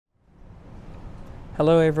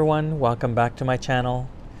Hello everyone, welcome back to my channel.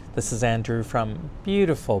 This is Andrew from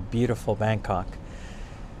beautiful, beautiful Bangkok.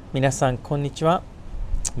 皆さんこんにちは。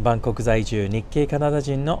バンコク在住日系カナダ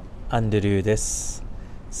人のアンドリューです。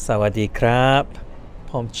サワディークラップ、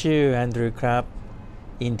ポンチューアンドリュークラップ、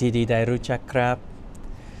インティディダイルチャクラップ。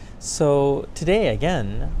So today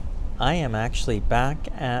again, I am actually back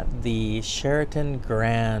at the Sheraton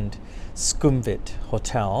Grande Sukhumvit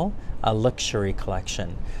Hotel, a luxury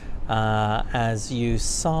collection. As you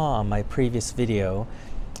saw on my previous video,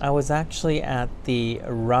 I was actually at the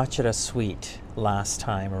Rachada suite last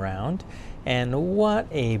time around, and what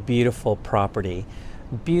a beautiful property.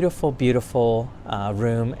 Beautiful, beautiful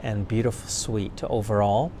room and beautiful suite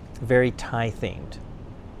overall, very Thai themed.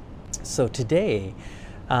 So today,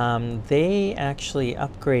 they actually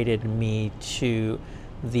upgraded me to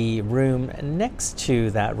the room next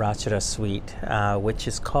to that Rachada suite, which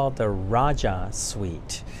is called the Rajah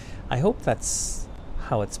suite. I hope that's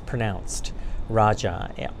how it's pronounced.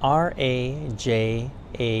 Rajah, R-A-J-A-H,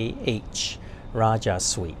 Rajah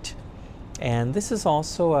suite. And this is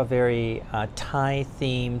also a very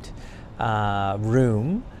Thai-themed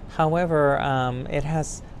room. However, it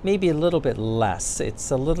has maybe a little bit less. It's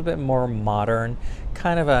a little bit more modern,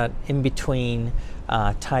 kind of a in-between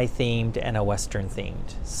Thai-themed and a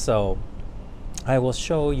Western-themed. So I will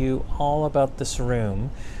show you all about this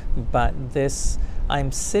room, but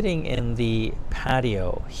I'm sitting in the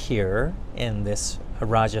patio here in this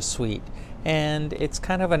Rajah suite, and it's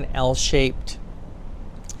kind of an L-shaped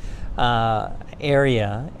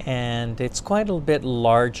area, and it's quite a bit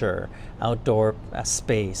larger outdoor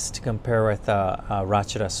space to compare with a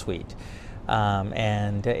Rachada suite.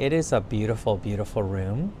 And it is a beautiful, beautiful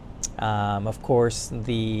room. Of course,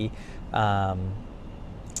 the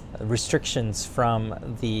restrictions from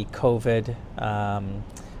the COVID,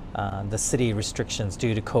 the city restrictions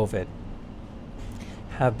due to COVID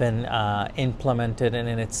have been implemented,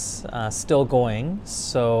 and it's still going.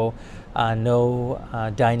 So no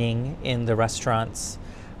dining in the restaurants.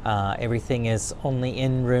 Everything is only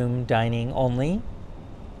in-room dining only,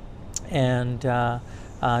 and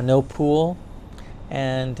no pool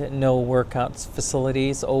and no workout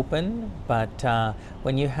facilities open. But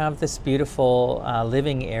when you have this beautiful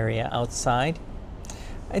living area outside,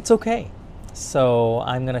 it's okay. So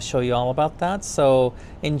I'm going to show you all about that. So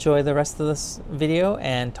enjoy the rest of this video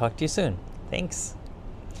and talk to you soon. Thanks.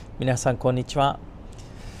 皆さんこんにちは。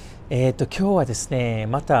今日はですね、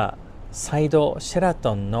また再度シェラ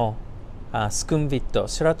トンのスクンビット、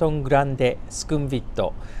シェラトングランデスクンビッ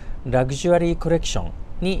トラグジュアリーコレクション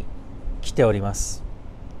に来ております。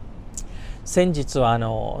先日は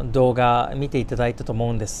動画見ていただいたと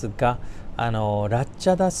思うんですが、ラッチ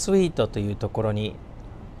ャダスイートというところに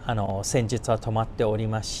先日は泊まっており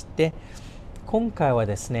まして、今回は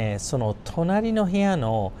ですね、その隣の部屋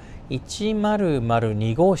の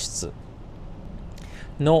1002号室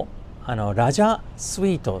のラジャス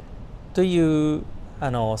イートというスイ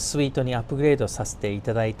ートにアップグレードさせてい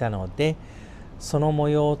ただいたので、その模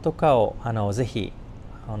様とかをぜひ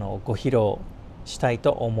ご披露したい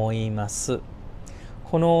と思います。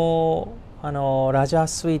このラジャ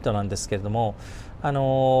スイートなんですけれども、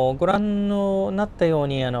ご覧になったよう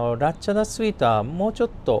にラッチャダスイートはもうちょっ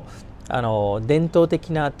と伝統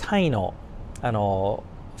的なタイの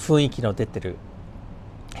雰囲気の出てる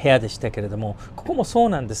部屋でしたけれども、ここもそう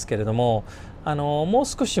なんですけれども、もう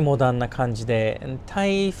少しモダンな感じでタ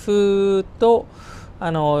イ風とヨ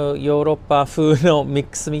ーロッパ風のミッ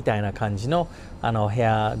クスみたいな感じの部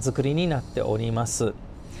屋作りになっております。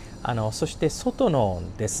そして外の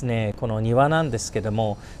ですね、この庭なんですけど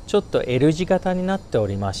も、ちょっと L 字型になってお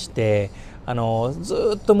りまして、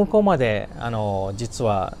ずっと向こうまで実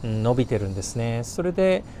は伸びてるんですね。それ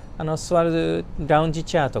で座るラウンジ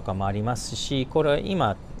チェアとかもありますし、これ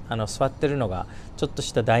今座ってるのがちょっと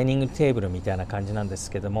したダイニングテーブルみたいな感じなんで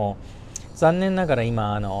すけども、残念ながら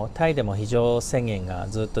今タイでも非常宣言が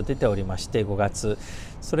ずっと出ておりまして、5月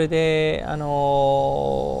それで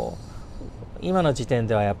今の時点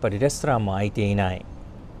ではやっぱりレストランも開いていない。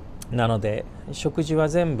なので食事は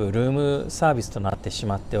全部ルームサービスとなってし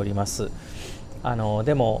まっております。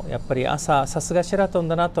でもやっぱりさすがシェラトン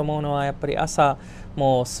だなと思うのは、やっぱり朝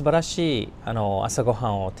もう素晴らしい朝ごは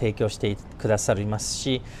んを提供してくださります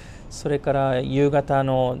し、それから夕方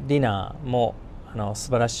のディナーも素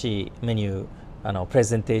晴らしいメニュー、プレ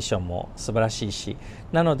ゼンテーションも素晴らしいし、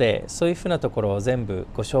なのでそういうふうなところを全部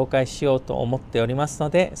ご紹介しようと思っておりますの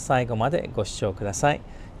で、最後までご視聴ください。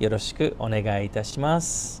よろしくお願いいたしま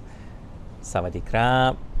す。サワディク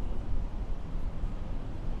ラー。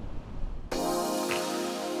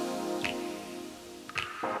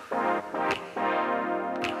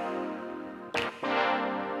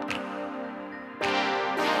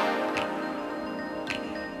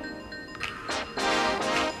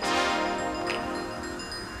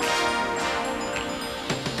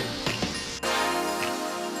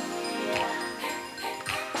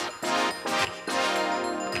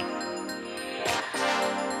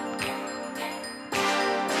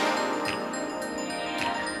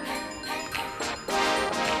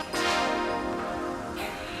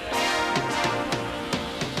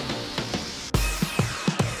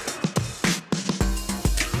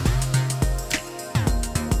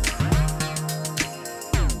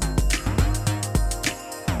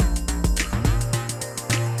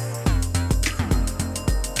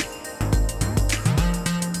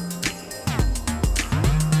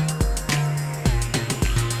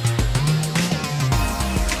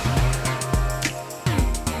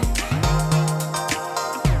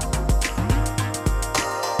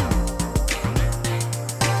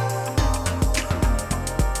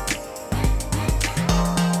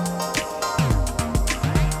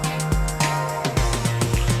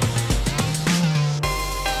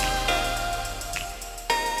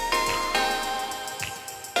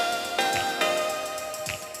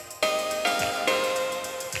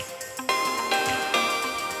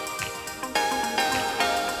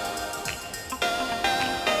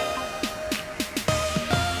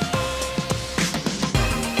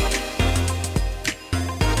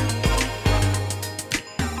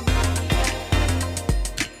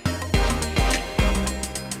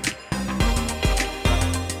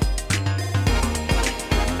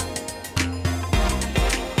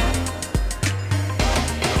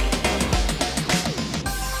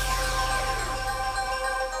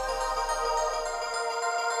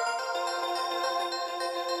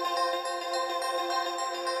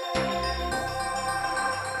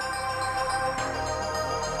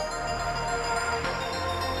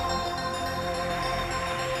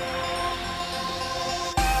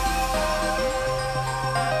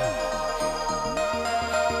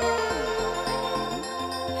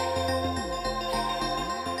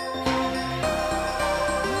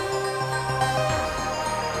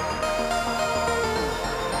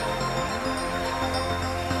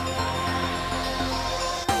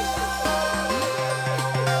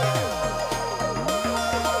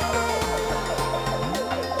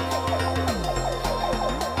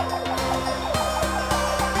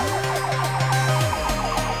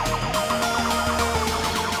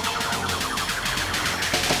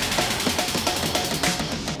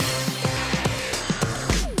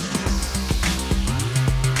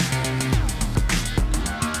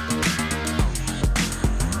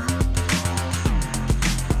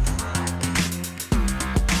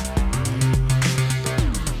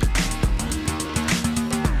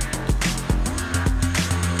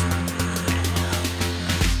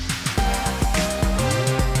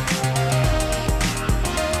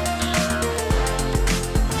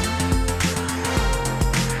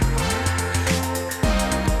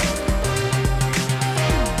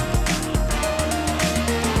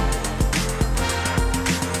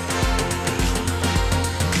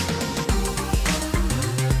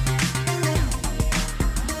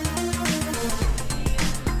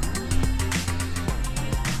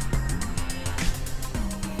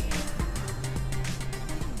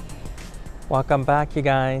Welcome back, you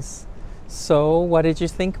guys. So, what did you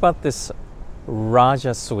think about this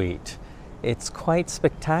Rajah suite? It's quite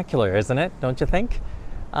spectacular, isn't it? Don't you think?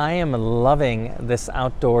 I am loving this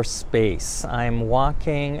outdoor space. I'm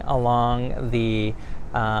walking along the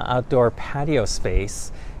outdoor patio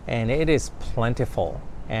space, and it is plentiful,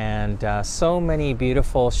 and so many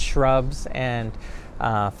beautiful shrubs and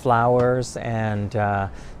flowers, and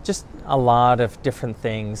just a lot of different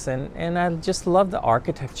things, and I just love the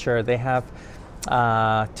architecture. They have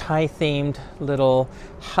Thai themed little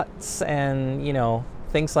huts and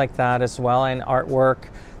things like that as well, and artwork.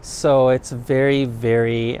 So it's very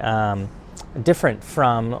different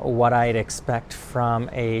from what I'd expect from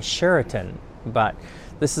a Sheraton, but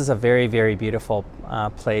this is a very beautiful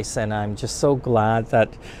place, and I'm just so glad that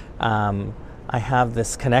I have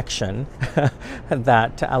this connection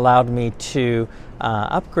that allowed me to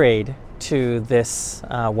upgrade to this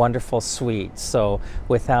wonderful suite. So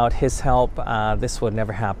without his help, this would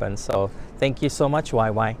never happen. So thank you so much,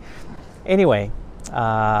 YY. Anyway,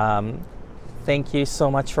 thank you so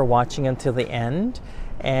much for watching until the end.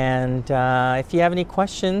 And if you have any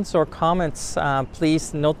questions or comments,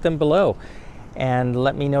 please note them below and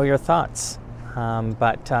let me know your thoughts.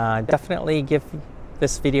 But definitely give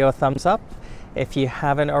this video a thumbs up. If you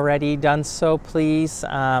haven't already done so, please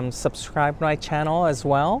subscribe to my channel as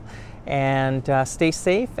well, and stay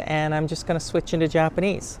safe. And I'm just going to switch into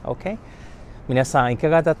Japanese, okay? 皆さんいか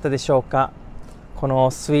がだったでしょうか？この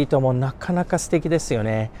スイートもなかなか素敵ですよ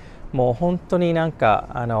ね。もう本当になんか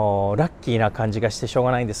ラッキーな感じがしてしょう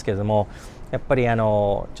がないんですけれども、やっぱりち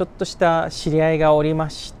ょっとした知り合いがおりま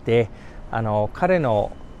して、彼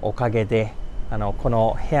のおかげでこ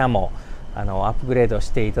の部屋もアップグレードし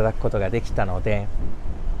ていただくことができたので、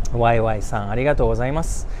ワイワイさんありがとうございま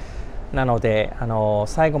す。なので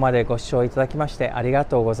最後までご視聴いただきましてありが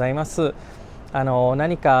とうございます。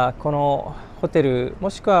何かこのホテルも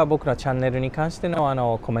しくは僕のチャンネルに関して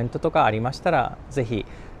のコメントとかありましたら、ぜひ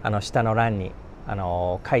下の欄に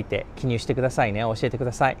書いて記入してくださいね。教えてく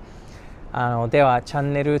ださい。ではチャ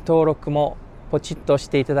ンネル登録もポチッとし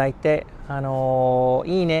ていただいて、い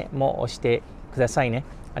いねも押してくださいね。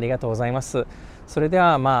ありがとうございます。それで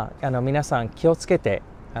は皆さん気をつけて、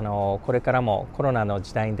これからもコロナの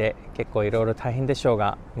時代で結構いろいろ大変でしょう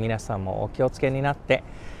が、皆さんもお気をつけになって、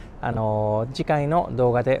次回の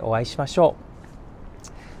動画でお会いしましょ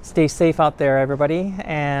う。Stay safe out there, everybody,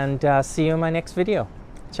 and see you in my next video.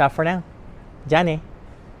 Ciao for now. じゃあね。